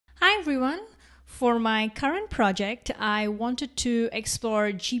everyone. For my current project, I wanted to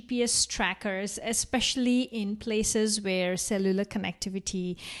explore GPS trackers, especially in places where cellular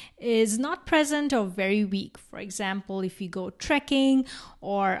connectivity is not present or very weak. For example, if you go trekking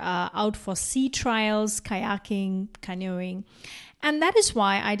or out for sea trials, kayaking, canoeing. And that is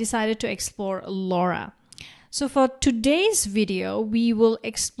why I decided to explore LoRa. So for today's video, we will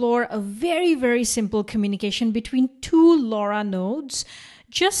explore a very simple communication between two LoRa nodes,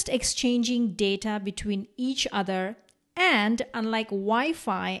 just exchanging data between each other, and unlike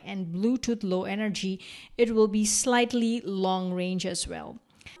Wi-Fi and Bluetooth low energy, it will be slightly long range as well.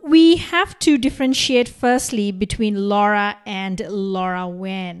 We have to differentiate firstly between LoRa and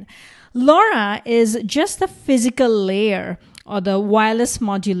LoRaWAN. LoRa is just the physical layer or the wireless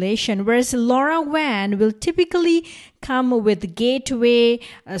modulation, whereas LoRaWAN will typically come with the gateway,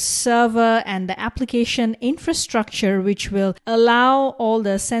 a server, and the application infrastructure, which will allow all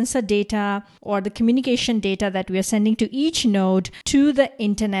the sensor data or the communication data that we are sending to each node to the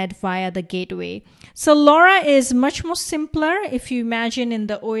internet via the gateway. So LoRa is much more simpler. If you imagine in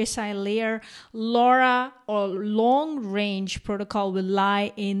the OSI layer, LoRa or long range protocol will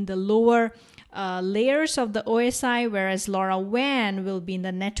lie in the lower layers of the OSI, whereas LoRaWAN will be in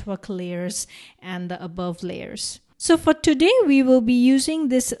the network layers and the above layers. So for today, we will be using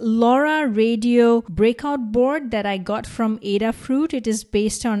this LoRa radio breakout board that I got from Adafruit. It is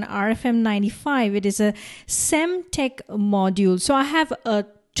based on RFM95. It is a Semtech module. So I have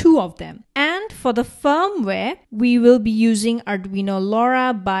two of them. And for the firmware, we will be using Arduino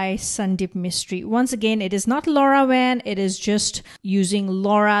LoRa by Sandeep Mistry. Once again, it is not LoRaWAN, it is just using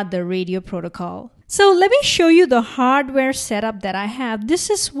LoRa, the radio protocol. So let me show you the hardware setup that I have. This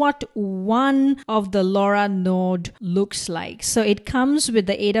is what one of the LoRa node looks like. So it comes with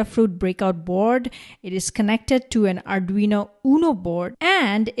the Adafruit breakout board. It is connected to an Arduino Uno board,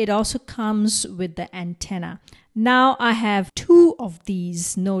 and it also comes with the antenna. Now I have two of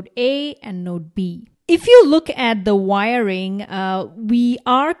these, node A and node B. If you look at the wiring, we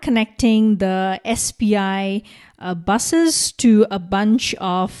are connecting the SPI buses to a bunch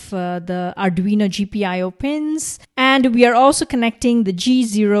of the Arduino GPIO pins, and we are also connecting the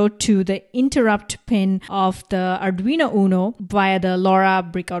G0 to the interrupt pin of the Arduino Uno via the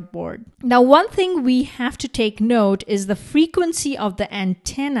LoRa breakout board. Now, one thing we have to take note is the frequency of the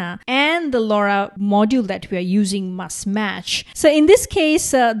antenna and the LoRa module that we are using must match. So in this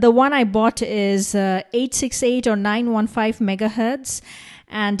case, the one I bought is 868 or 915 megahertz.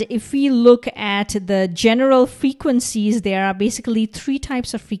 And if we look at the general frequencies, there are basically three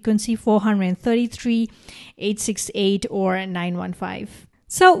types of frequency: 433, 868, or 915.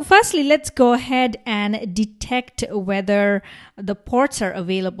 So firstly, let's go ahead and detect whether the ports are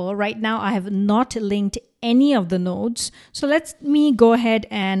available. Right now, I have not linked any of the nodes. So let me go ahead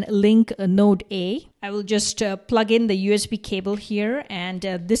and link node A. I will just plug in the USB cable here, and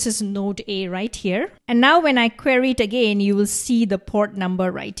this is node A right here. And now when I query it again, you will see the port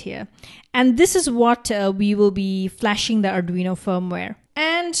number right here. And this is what we will be flashing the Arduino firmware.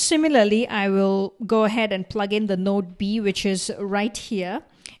 And similarly, I will go ahead and plug in the node B, which is right here.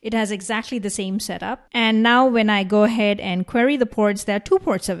 It has exactly the same setup. And now when I go ahead and query the ports, there are two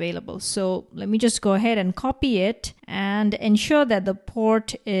ports available. So let me just go ahead and copy it and ensure that the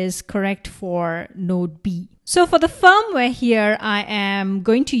port is correct for node B. So for the firmware here, I am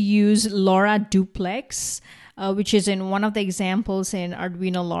going to use LoRa-duplex, which is in one of the examples in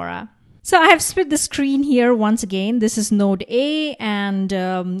Arduino LoRa. So I have split the screen here once again. This is node A, and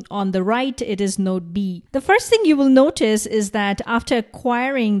on the right it is node B. The first thing you will notice is that after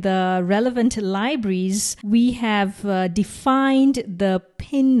acquiring the relevant libraries, we have defined the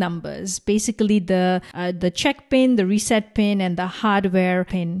pin numbers, basically the check pin, the reset pin, and the hardware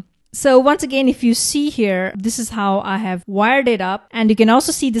pin. So once again, if you see here, this is how I have wired it up. And you can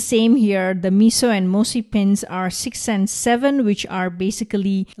also see the same here. The MISO and MOSI pins are 6 and 7, which are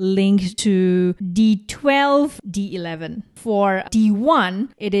basically linked to D12, D11. For D1,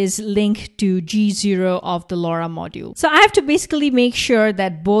 it is linked to G0 of the LoRa module. So I have to basically make sure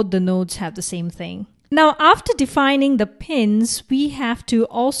that both the nodes have the same thing. Now, after defining the pins, we have to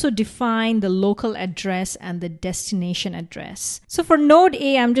also define the local address and the destination address. So for node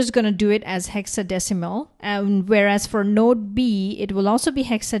A, I'm just going to do it as hexadecimal. Whereas for node B, it will also be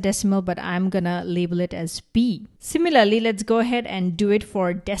hexadecimal, but I'm going to label it as B. Similarly, let's go ahead and do it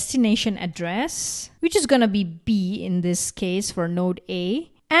for destination address, which is going to be B in this case for node A.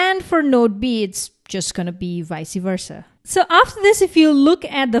 And for node B, it's just going to be vice versa. So after this, if you look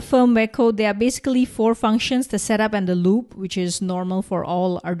at the firmware code, there are basically 4 functions: the setup and the loop, which is normal for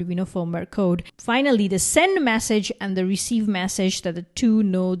all Arduino firmware code. Finally, the send message and the receive message that the 2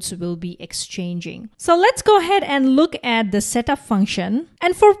 nodes will be exchanging. So let's go ahead and look at the setup function.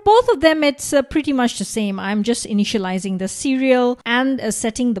 And for both of them, it's pretty much the same. I'm just initializing the serial and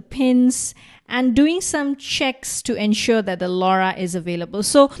setting the pins and doing some checks to ensure that the LoRa is available.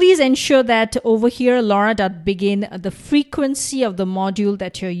 So please ensure that over here, LoRa.begin, the frequency of the module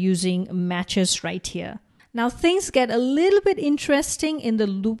that you're using matches right here. Now things get a little bit interesting in the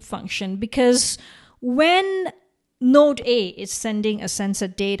loop function, because when node A is sending a sensor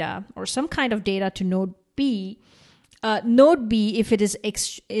data or some kind of data to node B, node B, if it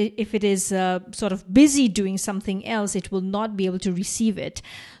is sort of busy doing something else, it will not be able to receive it.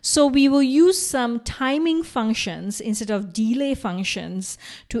 So we will use some timing functions instead of delay functions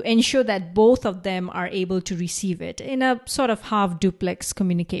to ensure that both of them are able to receive it in a sort of half-duplex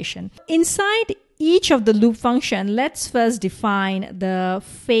communication. Inside each of the loop function, let's first define the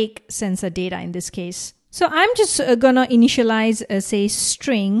fake sensor data in this case. So I'm just gonna initialize say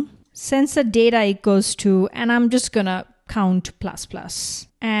string sensor data equals to, and I'm just gonna count ++.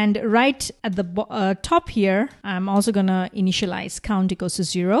 And right at the top here, I'm also gonna initialize count equals to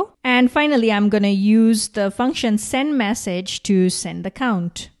 0. And finally, I'm gonna use the function send message to send the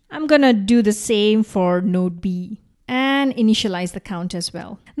count. I'm gonna do the same for node B and initialize the count as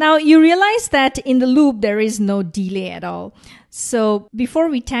well. Now you realize that in the loop, there is no delay at all. So before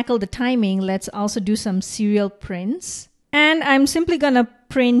we tackle the timing, let's also do some serial prints. And I'm simply going to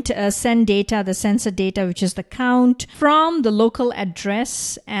print send data, the sensor data, which is the count, from the local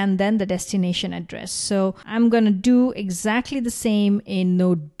address and then the destination address. So I'm going to do exactly the same in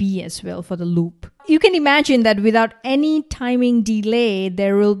node B as well for the loop. You can imagine that without any timing delay,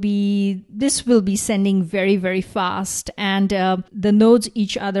 this will be sending very, very fast, and the nodes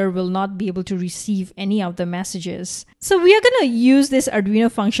each other will not be able to receive any of the messages. So we are going to use this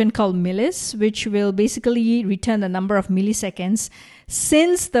Arduino function called millis, which will basically return the number of milliseconds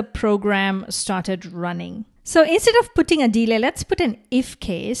since the program started running. So instead of putting a delay, let's put an if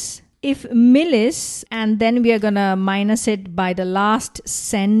case. If millis, and then we are going to minus it by the last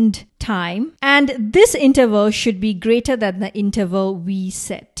send time. And this interval should be greater than the interval we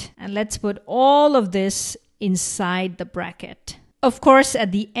set. And let's put all of this inside the bracket. Of course,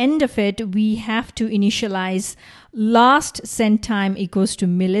 at the end of it, we have to initialize last send time equals to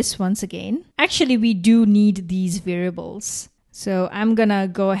millis once again. Actually, we do need these variables. So I'm going to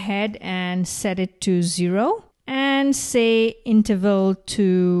go ahead and set it to 0. And say interval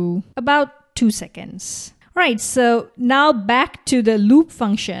to about 2 seconds. All right, so now back to the loop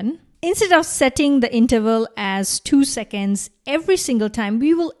function. Instead of setting the interval as 2 seconds every single time,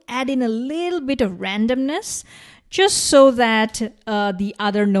 we will add in a little bit of randomness just so that the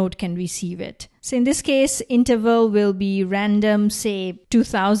other node can receive it. So in this case, interval will be random, say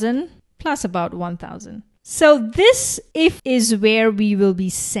 2000 plus about 1000. So this if is where we will be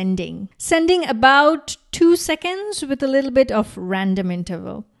sending about 2 seconds with a little bit of random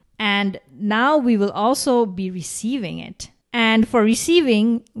interval. And now we will also be receiving it. And for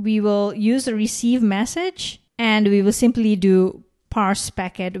receiving, we will use the receive message, and we will simply do parse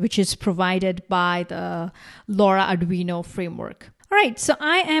packet, which is provided by the LoRa Arduino framework. All right, so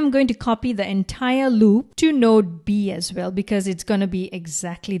I am going to copy the entire loop to node B as well, because it's going to be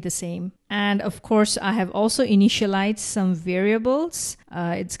exactly the same. And of course, I have also initialized some variables.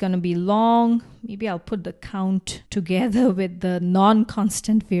 It's going to be long. Maybe I'll put the count together with the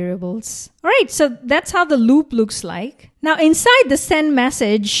non-constant variables. All right, so that's how the loop looks like. Now inside the send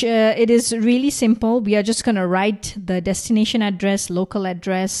message, it is really simple. We are just going to write the destination address, local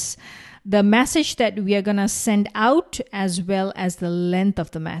address, the message that we are going to send out, as well as the length of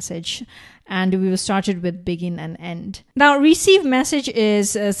the message. And we will start it with begin and end. Now, receive message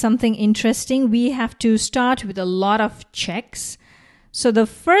is something interesting. We have to start with a lot of checks. So the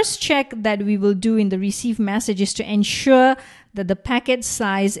first check that we will do in the receive message is to ensure that the packet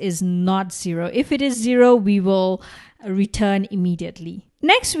size is not 0. If it is 0, we will return immediately.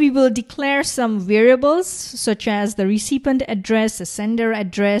 Next, we will declare some variables such as the recipient address, the sender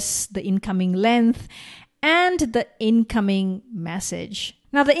address, the incoming length, and the incoming message.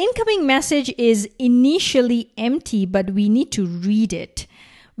 Now, the incoming message is initially empty, but we need to read it.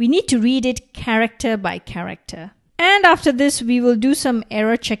 We need to read it character by character. And after this, we will do some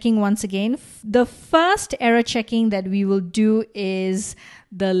error checking once again. The first error checking that we will do is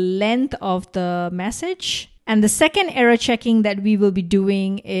the length of the message. And the second error checking that we will be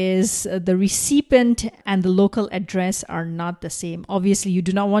doing is the recipient and the local address are not the same. Obviously, you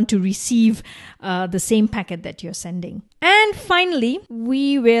do not want to receive the same packet that you're sending. And finally,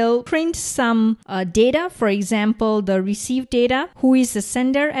 we will print some data. For example, the received data, who is the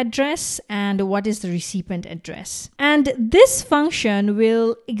sender address and what is the recipient address. And this function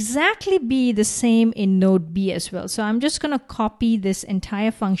will exactly be the same in node B as well. So I'm just going to copy this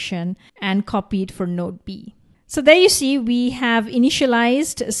entire function and copy it for node B. So there you see, we have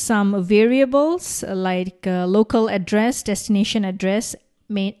initialized some variables like local address, destination address,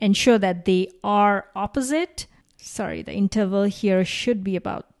 may ensure that they are opposite. Sorry, the interval here should be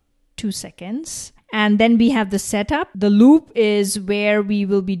about 2 seconds. And then we have the setup. The loop is where we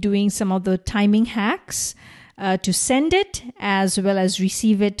will be doing some of the timing hacks to send it as well as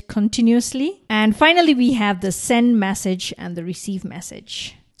receive it continuously. And finally, we have the send message and the receive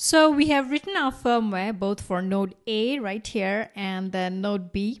message. So we have written our firmware both for node A right here and then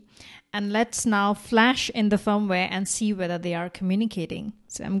node B. And let's now flash in the firmware and see whether they are communicating.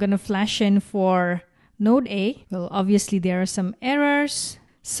 So I'm going to flash in for node A. Well, obviously there are some errors.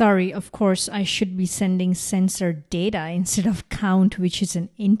 Sorry, of course, I should be sending sensor data instead of count, which is an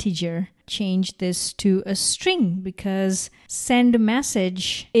integer. Change this to a string because send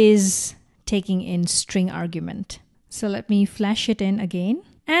message is taking in string argument. So let me flash it in again.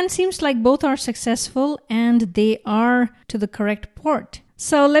 And seems like both are successful and they are to the correct port.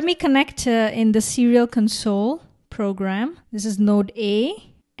 So let me connect in the serial console program. This is node A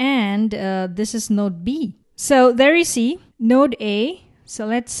and this is node B. So there you see node A. So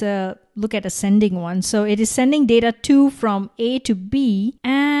let's look at a sending one. So it is sending data 2 from A to B.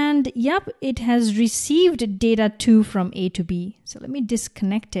 And yep, it has received data 2 from A to B. So let me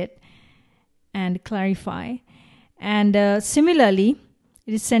disconnect it and clarify. And similarly,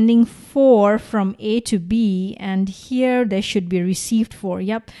 it is sending 4 from A to B, and here there should be a received 4.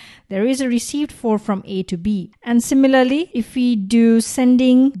 Yep, there is a received 4 from A to B. And similarly, if we do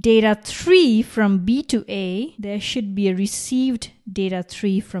sending data 3 from B to A, there should be a received data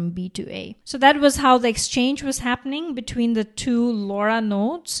 3 from B to A. So that was how the exchange was happening between the two LoRa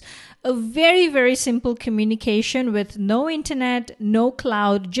nodes. A very, very simple communication with no internet, no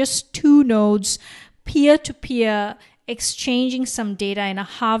cloud, just two nodes, peer-to-peer, exchanging some data in a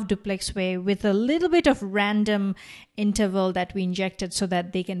half-duplex way with a little bit of random interval that we injected so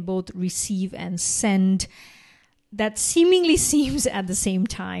that they can both receive and send that seemingly seems at the same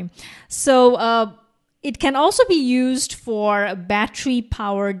time. So it can also be used for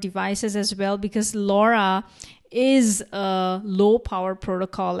battery-powered devices as well because LoRa is a low power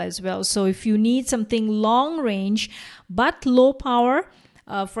protocol as well. So if you need something long range but low power,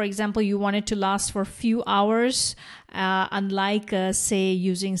 for example, you want it to last for a few hours, unlike, say,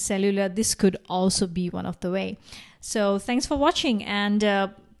 using cellular, this could also be one of the way. So thanks for watching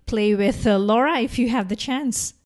and play with LoRa if you have the chance.